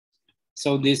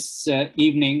So this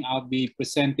evening, I'll be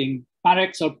presenting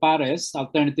PAREX or PARES,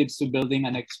 Alternatives to Building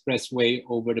an Expressway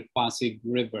over the Pasig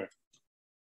River.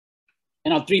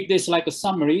 And I'll treat this like a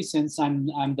summary since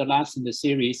I'm the last in the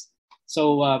series.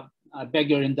 So I beg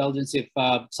your indulgence if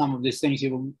some of these things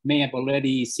you may have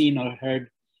already seen or heard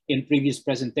in previous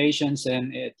presentations,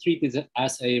 and treat it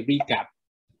as a recap.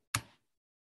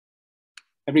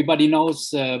 Everybody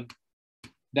knows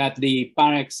that the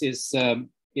PAREX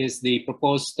is the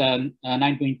proposed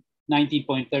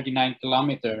 19.39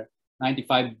 kilometer,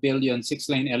 95 billion,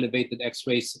 6-lane elevated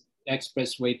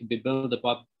expressway to be built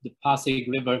above the Pasig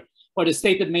River for the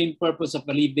stated main purpose of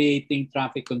alleviating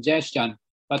traffic congestion.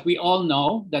 But we all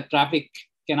know that traffic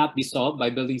cannot be solved by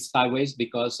building skyways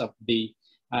because of the,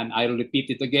 and I'll repeat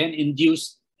it again,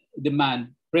 induced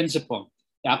demand principle.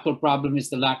 The actual problem is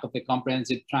the lack of a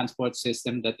comprehensive transport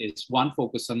system that is, one,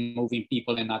 focused on moving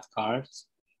people and not cars,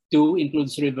 two,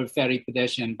 includes river ferry,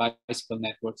 pedestrian, bicycle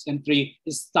networks, and three,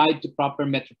 is tied to proper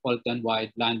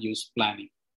metropolitan-wide land use planning.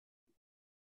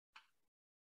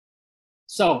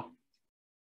 So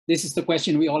this is the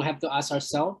question we all have to ask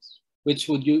ourselves. Which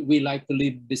would we like to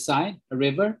live beside, a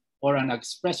river or an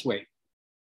expressway?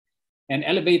 And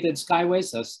elevated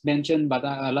skyways, as mentioned by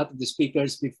a lot of the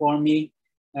speakers before me,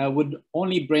 would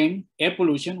only bring air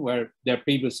pollution where there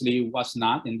previously was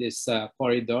not in this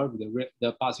corridor,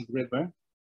 the Pasig River.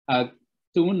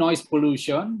 Two, noise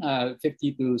pollution,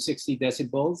 50 to 60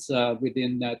 decibels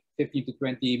within 15 to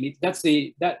 20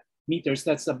 meters.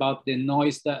 That's about the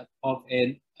noise of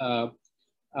a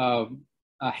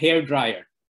hair dryer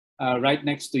right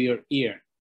next to your ear.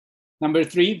 Number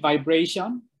three,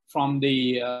 vibration from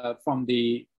the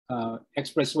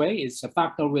expressway is a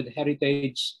factor with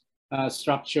heritage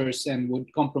structures and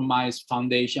would compromise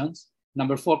foundations.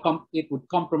 Number four, it would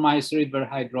compromise river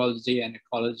hydrology and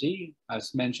ecology,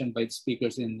 as mentioned by the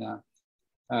speakers in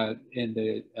I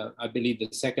believe the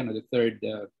second or the third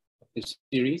of the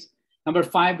series. Number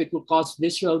five, it will cause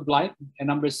visual blight. And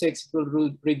number six, it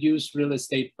will reduce real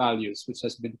estate values, which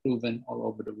has been proven all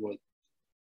over the world.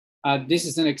 This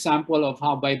is an example of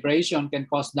how vibration can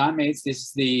cause damage. This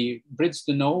is the bridge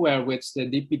to nowhere, which the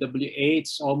DPWH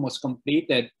is almost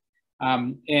completed.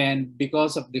 And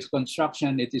because of this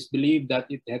construction, it is believed that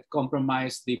it had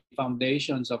compromised the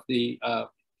foundations of the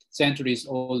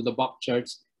centuries-old Bok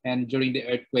Church, and during the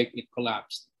earthquake, it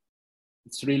collapsed.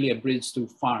 It's really a bridge too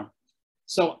far.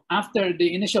 So after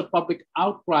the initial public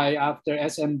outcry, after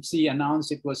SMC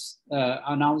announced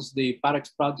announced the PAREX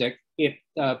project, it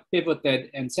pivoted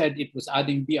and said it was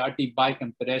adding BRT bike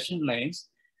and pedestrian lanes,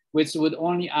 which would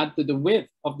only add to the width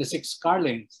of the 6 car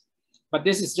lanes. But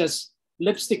this is just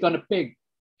lipstick on a pig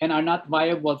and are not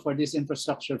viable for this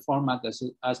infrastructure format as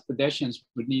pedestrians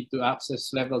would need to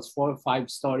access levels 4 or 5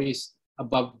 stories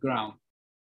above ground.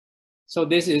 So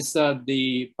this is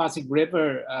the Pasig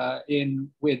River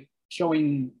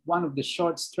showing one of the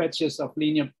short stretches of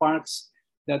linear parks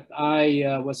that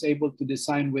I was able to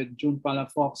design with June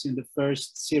Palafox in the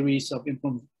first series of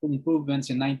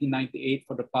improvements in 1998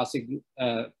 for the Pasig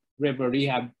River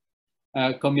Rehab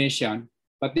Commission.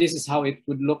 But this is how it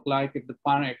would look like if the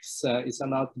PAREX is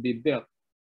allowed to be built.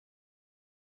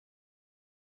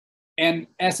 And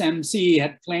SMC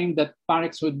had claimed that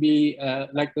PAREX would be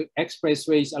like the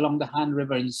expressways along the Han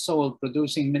River in Seoul,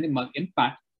 producing minimal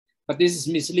impact. But this is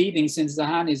misleading since the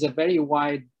Han is a very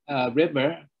wide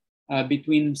river,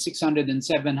 between 600 and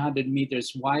 700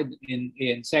 meters wide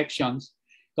in sections,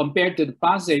 compared to the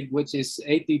Pasig, which is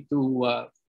 80 to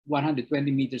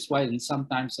 120 meters wide and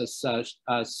sometimes as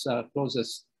close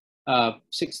as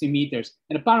 60 meters.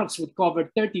 And the PAREX would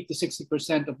cover 30 to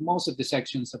 60% of most of the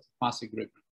sections of the Pasig River.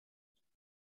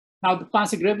 Now, the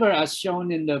Pasig River, as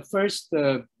shown in the first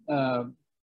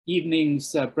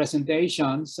evening's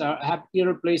presentations, have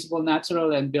irreplaceable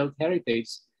natural and built heritage.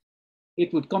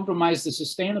 It would compromise the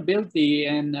sustainability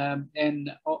and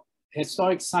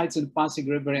historic sites in Pasig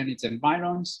River and its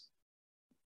environs.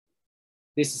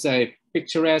 This is a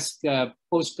picturesque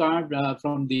postcard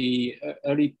from the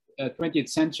early 20th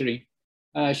century,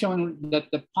 showing that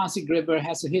the Pasig River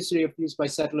has a history of use by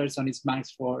settlers on its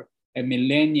banks for a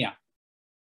millennia.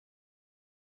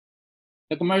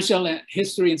 The commercial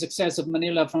history and success of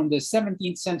Manila from the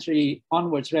 17th century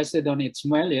onwards rested on its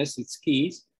muelles, its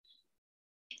quays,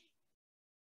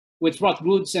 which brought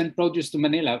goods and produce to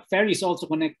Manila. Ferries also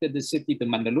connected the city to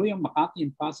Mandaluyong, Makati,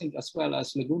 and Pasig, as well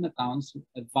as Laguna towns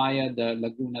via the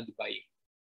Laguna de Bay.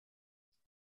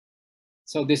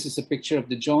 So this is a picture of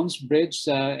the Jones Bridge,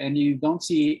 and you don't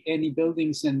see any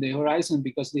buildings in the horizon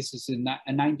because this is in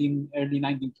early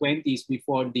 1920s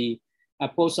before the A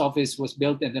post office was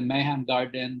built in the Mahan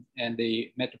Garden, and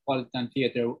the Metropolitan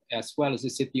Theater, as well as the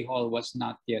City Hall, was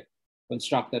not yet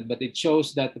constructed. But it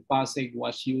shows that the Pasig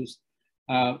was used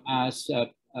as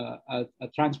a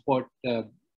transport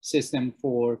system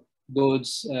for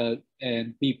goods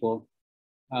and people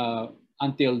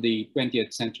until the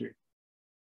 20th century.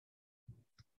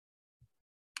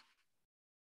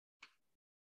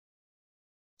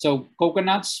 So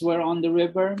coconuts were on the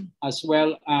river, as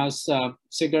well as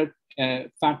cigarette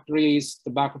factories,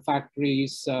 tobacco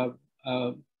factories,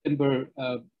 timber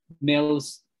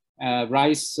mills,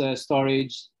 rice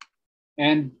storage.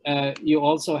 And you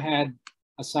also had,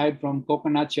 aside from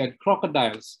coconuts, you had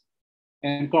crocodiles.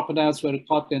 And crocodiles were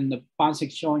caught in the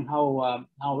Pasig, showing how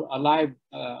alive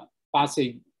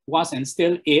Pasig was and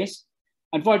still is.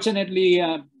 Unfortunately,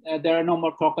 there are no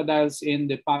more crocodiles in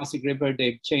the Pasig River.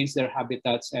 They've changed their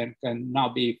habitats and can now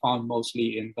be found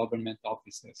mostly in government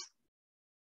offices.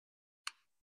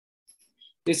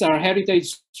 These are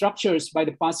heritage structures by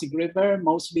the Pasig River,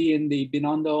 mostly in the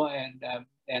Binondo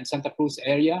and Santa Cruz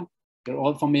area. You're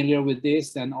all familiar with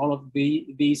this, and all of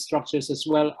these structures, as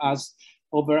well as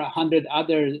over 100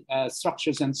 other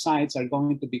structures and sites, are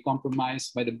going to be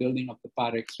compromised by the building of the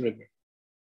PAREX River.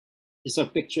 These are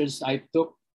pictures I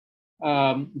took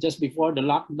just before the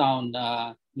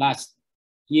lockdown last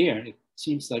year. It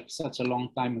seems like such a long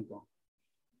time ago.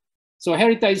 So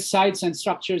heritage sites and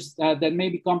structures that may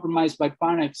be compromised by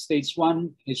PAREX. Stage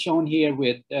 1 is shown here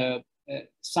with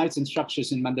sites and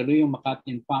structures in Mandaluyong, Makati,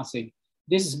 and Pasig.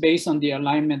 This is based on the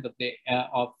alignment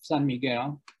of San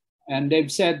Miguel. And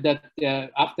they've said that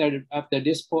after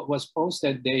this was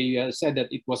posted, they said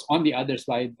that it was on the other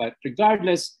side. But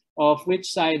regardless of which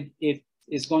side it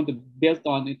is going to be built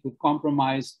on, it would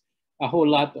compromise a whole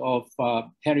lot of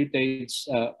heritage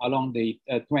along the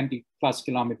 20 plus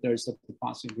kilometers of the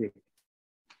Pasig River.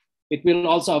 It will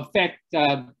also affect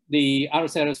the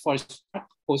Arroceros Forest Park,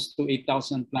 close to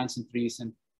 8,000 plants and trees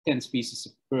and 10 species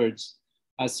of birds,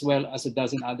 as well as a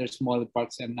dozen other smaller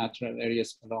parks and natural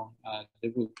areas along the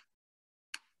route.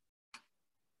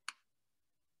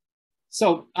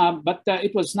 So, but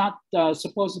it was not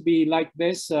supposed to be like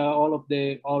this. All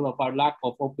of our lack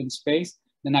of open space.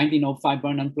 The 1905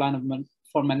 Vernon Plan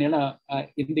for Manila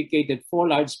indicated 4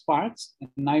 large parks and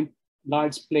 9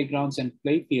 large playgrounds and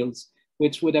playfields,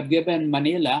 which would have given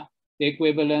Manila the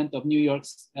equivalent of New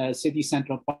York's City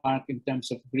Central Park in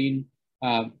terms of green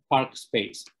park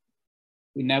space.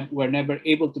 We were never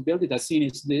able to build it, as seen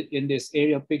in this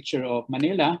aerial picture of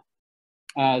Manila.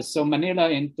 So Manila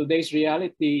in today's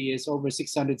reality is over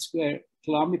 600 square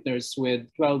kilometers with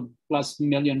 12 plus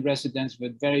million residents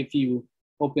with very few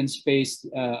open space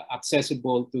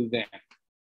accessible to them.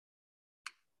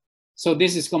 So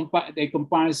this is a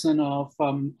comparison of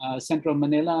central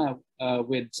Manila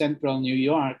with central New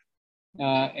York.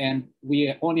 And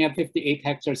we only have 58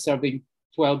 hectares serving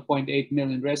 12.8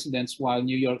 million residents, while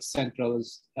New York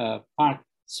Central's park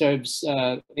serves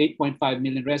 8.5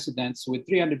 million residents with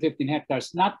 315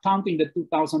 hectares, not counting the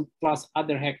 2,000 plus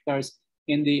other hectares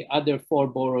in the other 4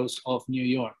 boroughs of New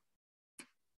York.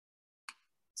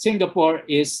 Singapore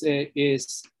is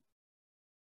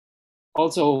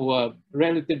also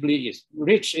relatively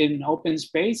rich in open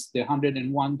space, the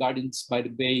 101 gardens by the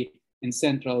bay in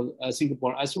central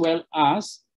Singapore, as well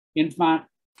as, in fact,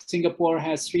 Singapore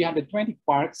has 320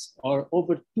 parks, or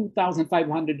over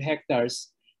 2,500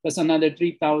 hectares, plus another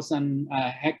 3,000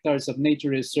 hectares of nature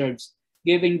reserves,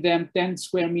 giving them 10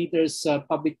 square meters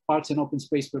public parks and open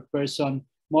space per person,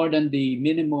 more than the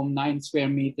minimum 9 square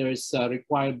meters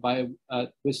required by,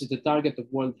 which is the target of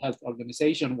World Health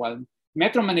Organization, while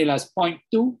Metro Manila is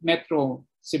 0.2, Metro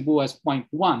Cebu has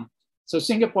 0.1. So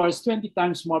Singapore has 20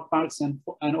 times more parks and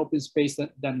open space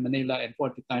than Manila, and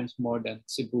 40 times more than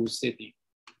Cebu City.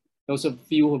 Those of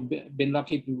you who have been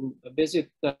lucky to visit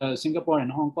Singapore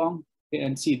and Hong Kong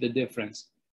and see the difference.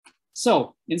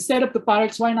 So instead of the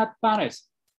PAREX, why not PARES?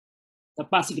 The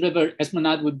Pasig River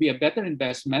Esplanade would be a better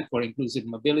investment for inclusive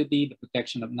mobility, the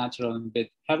protection of natural and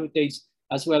heritage,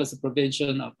 as well as the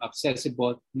provision of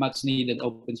accessible, much needed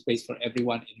open space for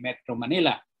everyone in Metro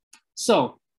Manila.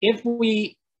 So if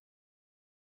we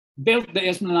built the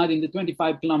Esplanade in the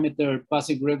 25-kilometer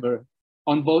Pasig River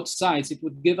on both sides, it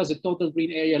would give us a total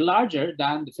green area larger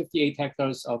than the 58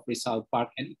 hectares of Rizal Park,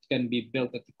 and it can be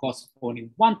built at the cost of only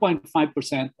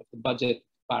 1.5% of the budget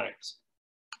PAREX.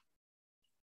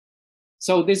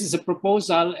 So this is a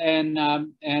proposal, and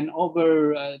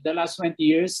over the last 20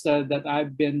 years that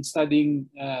I've been studying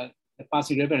the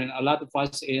Pasig River, and a lot of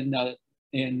us in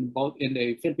both in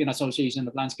the Philippine Association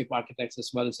of Landscape Architects as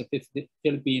well as the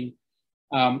Philippine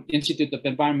Institute of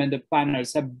Environmental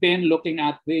Planners have been looking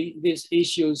at these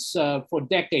issues for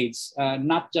decades,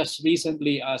 not just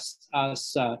recently as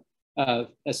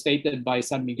stated by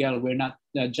San Miguel. We're not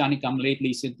Johnny come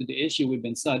lately into the issue. We've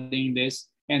been studying this,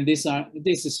 and this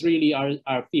is really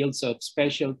our fields of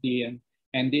specialty,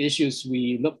 and the issues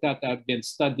we looked at have been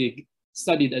studied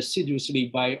assiduously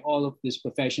by all of these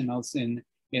professionals in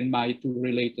my two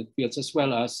related fields, as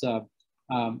well as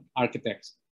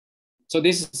architects. So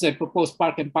this is a proposed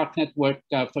park and park network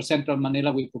for Central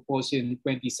Manila. We proposed in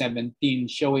 2017,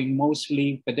 showing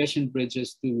mostly pedestrian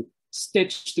bridges to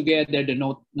stitch together the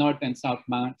north and south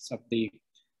banks of the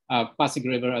Pasig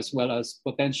River, as well as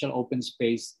potential open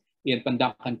space in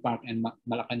Pandacan Park and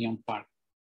Malacanang Park.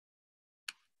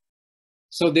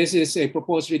 So this is a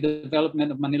proposed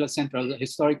redevelopment of Manila Central,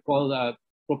 historical,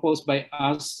 proposed by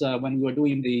us when we were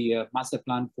doing the master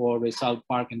plan for Rizal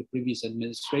Park in the previous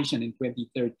administration in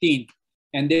 2013.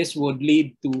 And this would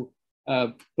lead to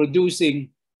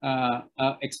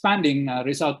expanding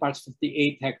Rizal Park's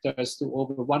 58 hectares to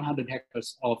over 100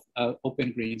 hectares of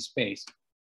open green space.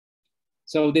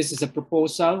 So this is a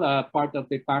proposal, part of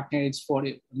the package for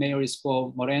Mayor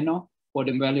Isko Moreno for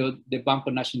the Muelle de Banco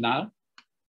Nacional.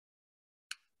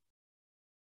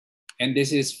 And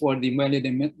this is for the Muelle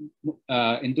de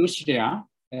Industria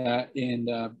in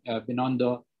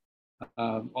Binondo,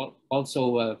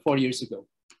 also 4 years ago.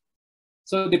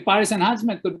 So the PARES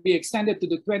enhancement could be extended to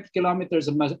the 20 kilometers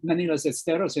of Manila's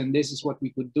esteros, and this is what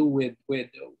we could do with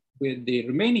the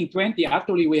remaining 20.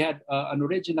 Actually, we had an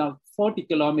original 40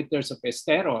 kilometers of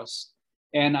esteros,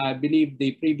 and I believe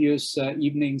the previous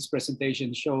evening's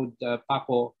presentation showed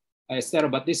Paco estero,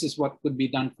 but this is what could be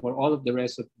done for all of the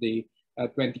rest of the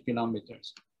 20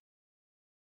 kilometers.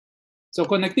 So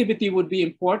connectivity would be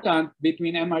important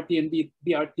between MRT and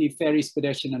BRT, ferries,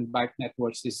 pedestrian and bike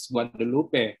networks. This is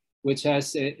Guadalupe, which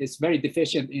is very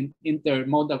deficient in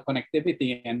intermodal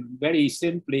connectivity, and very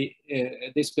simply,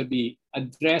 this could be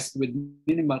addressed with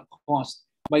minimal cost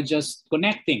by just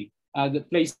connecting the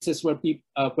places where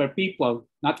people,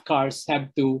 not cars,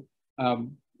 have to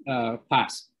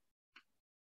pass.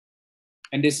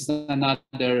 And this is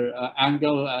another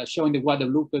angle showing the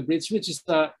Guadalupe Bridge, which is,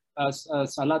 as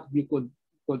a lot of you could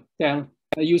tell,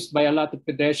 used by a lot of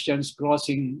pedestrians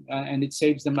crossing, and it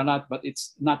saves them a lot, but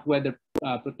it's not weather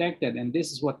protected. And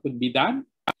this is what could be done.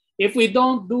 If we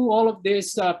don't do all of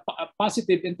this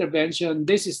positive intervention,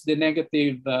 this is the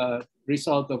negative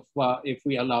result of if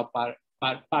we allow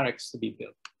PAREX to be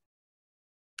built.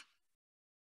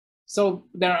 So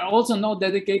there are also no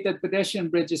dedicated pedestrian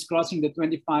bridges crossing the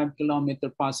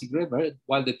 25-kilometer Pasig River,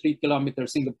 while the 3-kilometer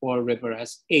Singapore River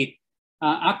has 8.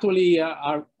 Actually,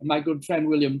 my good friend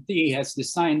William T has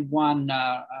designed one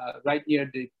right near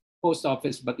the post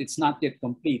office, but it's not yet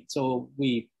complete. So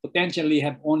we potentially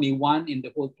have only one in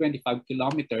the whole 25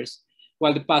 kilometers,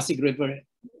 while the Pasig River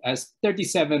has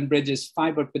 37 bridges,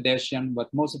 5 are pedestrian,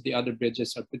 but most of the other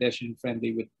bridges are pedestrian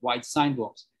friendly with wide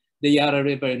sidewalks. The Yara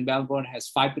River in Melbourne has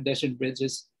 5 pedestrian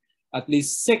bridges. At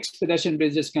least 6 pedestrian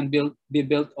bridges can be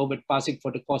built over Pasig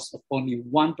for the cost of only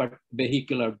 1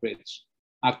 vehicular bridge.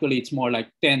 Actually, it's more like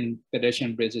 10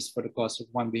 pedestrian bridges for the cost of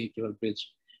 1 vehicular bridge.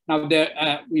 Now,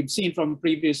 we've seen from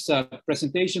previous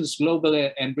presentations, global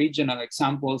and regional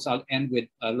examples. I'll end with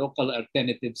local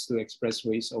alternatives to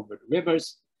expressways over the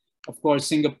rivers. Of course,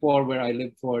 Singapore, where I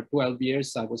lived for 12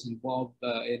 years, I was involved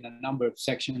in a number of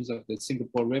sections of the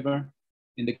Singapore River,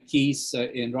 in the Keys,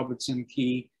 in Robertson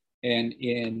Key, and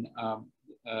in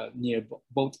near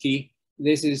Boat Key.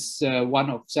 This is one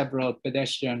of several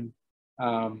pedestrian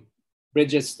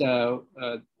bridges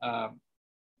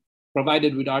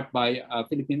provided with art by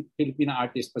Filipina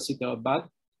artist Pasito Abad.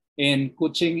 In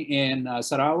Kuching in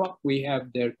Sarawak, we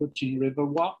have their Kuching River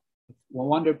Walk, a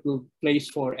wonderful place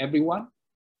for everyone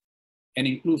and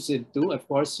inclusive too. Of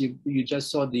course, you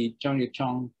just saw the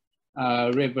Cheonggyecheong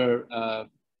River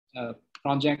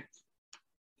project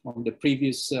from the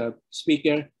previous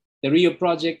speaker. The Rio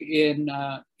project in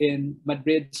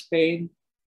Madrid, Spain.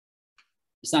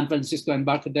 San Francisco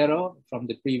Embarcadero from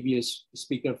the previous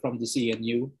speaker from the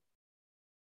CNU.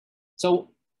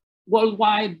 So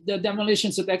worldwide, the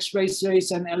demolitions of expressways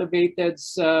and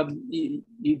elevateds,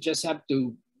 you just have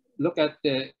to look at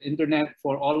the internet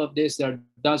for all of this. There are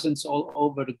dozens all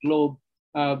over the globe,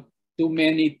 too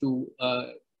many to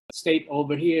state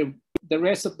over here. The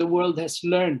rest of the world has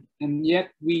learned, and yet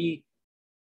we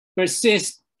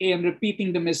persist in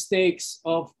repeating the mistakes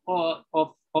of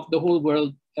the whole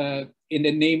world in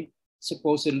the name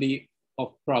supposedly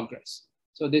of progress.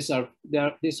 So these are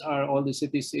all the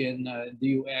cities in the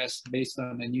US based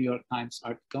on a New York Times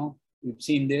article. We've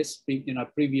seen this in our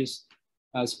previous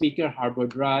speaker, Harbor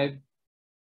Drive,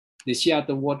 the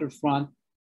Seattle waterfront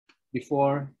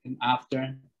before and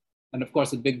after, and of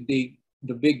course the big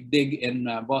dig in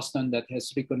Boston that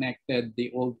has reconnected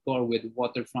the old core with the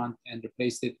waterfront and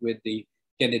replaced it with the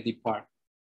Kennedy Park.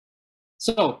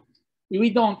 So we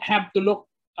don't have to look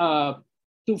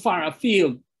too far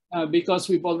afield because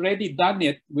we've already done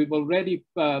it. We've already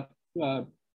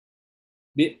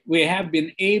we have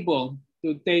been able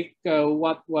to take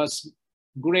what was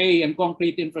gray and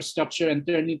concrete infrastructure and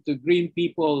turn it to green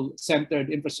people-centered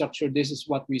infrastructure. This is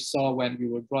what we saw when we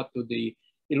were brought to the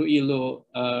Iloilo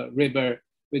River,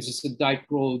 which is a dike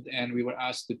road, and we were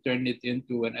asked to turn it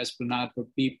into an esplanade for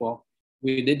people.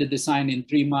 We did the design in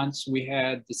 3 months. We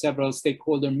had several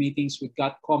stakeholder meetings. We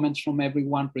got comments from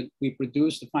everyone. We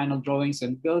produced the final drawings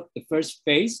and built the first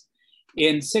phase.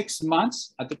 In 6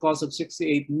 months, at the cost of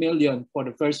 68 million for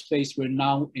the first phase, we're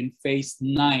now in phase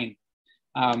 9,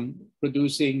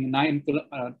 producing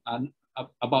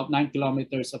about 9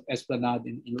 kilometers of esplanade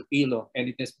in Iloilo, and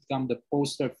it has become the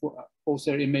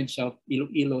poster image of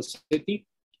Iloilo City.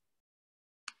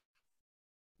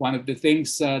 One of the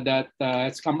things that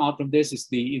has come out of this is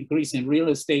the increase in real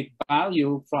estate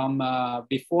value from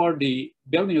before the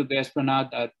building of the esplanade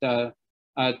at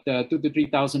 2,000 to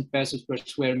 3,000 pesos per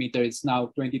square meter. It's now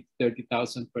 20,000 to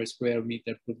 30,000 per square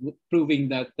meter, proving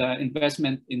that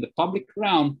investment in the public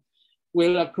realm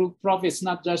will accrue profits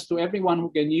not just to everyone who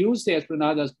can use the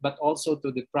esplanadas, but also to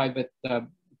the private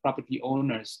property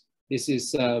owners. This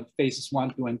is phases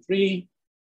 1, 2, and 3.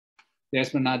 The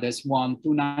esplanade has won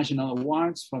 2 national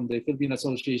awards from the Philippine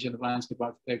Association of Landscape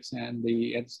Architects and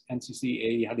the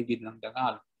NCCA Haligid ng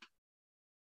Dangal.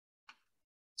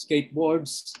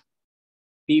 Skateboards,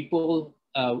 people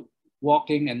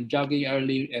walking and jogging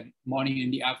early and morning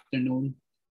in the afternoon.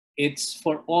 It's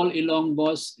for all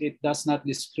Ilonggos. It does not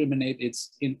discriminate.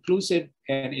 It's inclusive,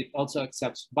 and it also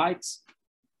accepts bikes.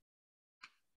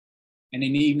 And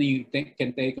in the evening, you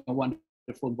can take a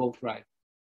wonderful boat ride.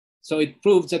 So it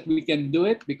proves that we can do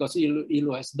it because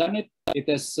Ilo has done it. It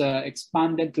has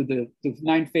expanded to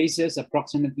 9 phases,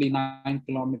 approximately 9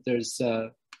 kilometers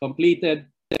completed.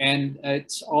 And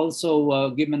it's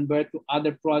also given birth to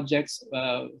other projects,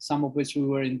 some of which we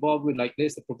were involved with, like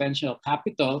this, the provincial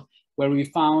capital, where we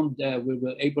found we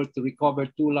were able to recover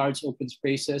 2 large open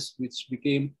spaces, which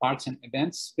became parks and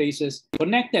events spaces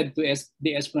connected to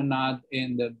the esplanade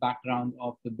in the background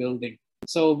of the building.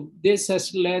 So this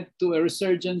has led to a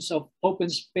resurgence of open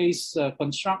space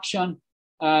construction.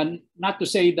 Not to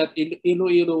say that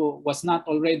Iloilo was not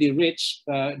already rich.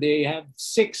 They have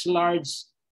 6 large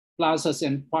plazas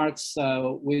and parks,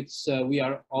 which we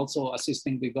are also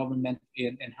assisting the government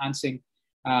in enhancing.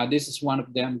 This is one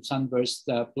of them, Sunburst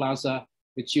Plaza,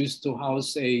 which used to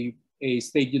house a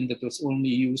stadium that was only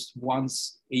used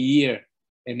once a year.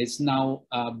 And it's now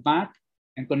back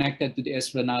and connected to the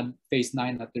Esplanade Phase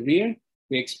 9 at the rear.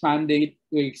 We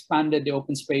expanded the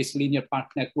open space linear park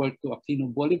network to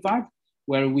Aquino Boulevard,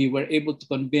 where we were able to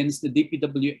convince the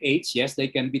DPWH, yes, they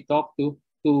can be talked to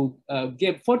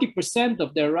give 40%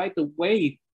 of their right of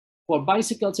way for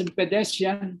bicycles and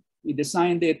pedestrians. We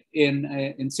designed it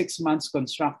in 6 months,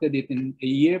 constructed it in a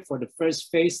year for the first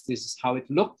phase. This is how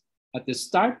it looked at the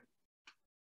start.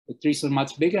 The trees are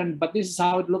much bigger, but this is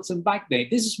how it looks on back day.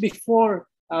 This is before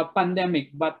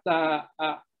pandemic, but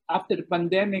after the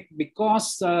pandemic,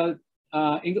 because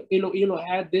Iloilo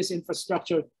had this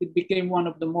infrastructure, it became one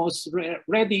of the most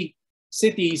ready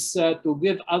cities to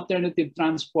give alternative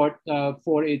transport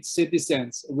for its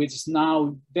citizens, which is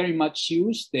now very much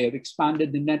used. They've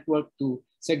expanded the network to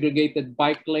segregated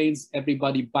bike lanes.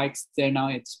 Everybody bikes there now.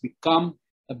 It's become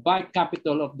a bike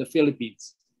capital of the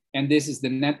Philippines. And this is the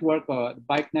network, the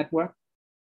bike network,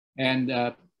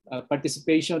 and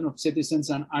participation of citizens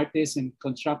and artists in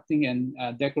constructing and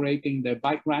decorating their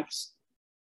bike racks.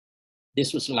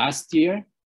 This was last year,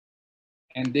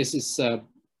 and this is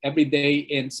every day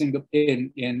in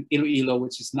Iloilo,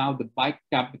 which is now the bike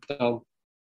capital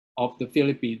of the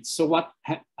Philippines. So what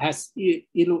has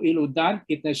Iloilo done?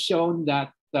 It has shown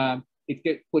that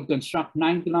it could construct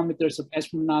 9 kilometers of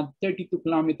esplanade, 32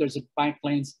 kilometers of bike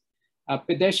lanes,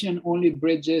 pedestrian-only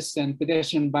bridges and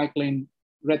pedestrian bike lane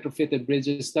retrofitted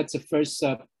bridges. That's the first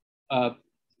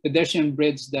pedestrian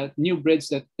bridge, that new bridge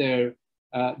that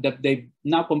they've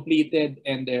now completed,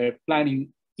 and they're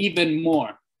planning even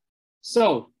more.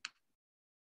 So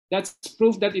that's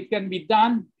proof that it can be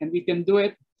done, and we can do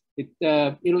it.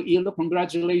 Iloilo,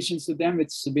 congratulations to them.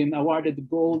 It's been awarded the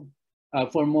gold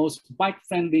for most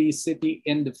bike-friendly city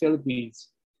in the Philippines.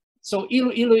 So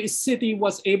Iloilo City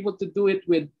was able to do it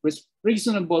with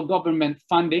reasonable government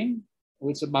funding,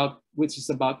 which is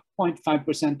about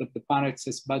 0.5% of the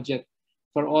PAREX's budget.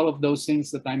 for all of those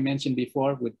things that I mentioned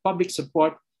before. With public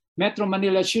support, Metro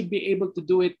Manila should be able to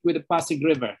do it with the Pasig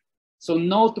River. So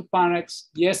no to PAREX,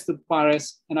 yes to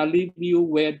PARES. And I'll leave you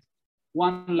with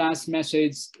one last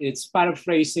message. It's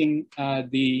paraphrasing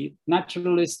the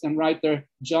naturalist and writer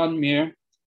John Muir.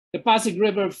 The Pasig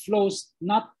River flows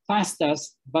not past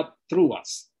us, but through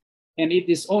us. And it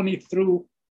is only through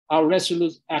our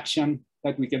resolute action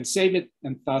that we can save it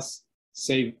and thus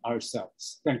save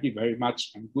ourselves. Thank you very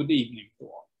much and good evening to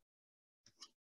all.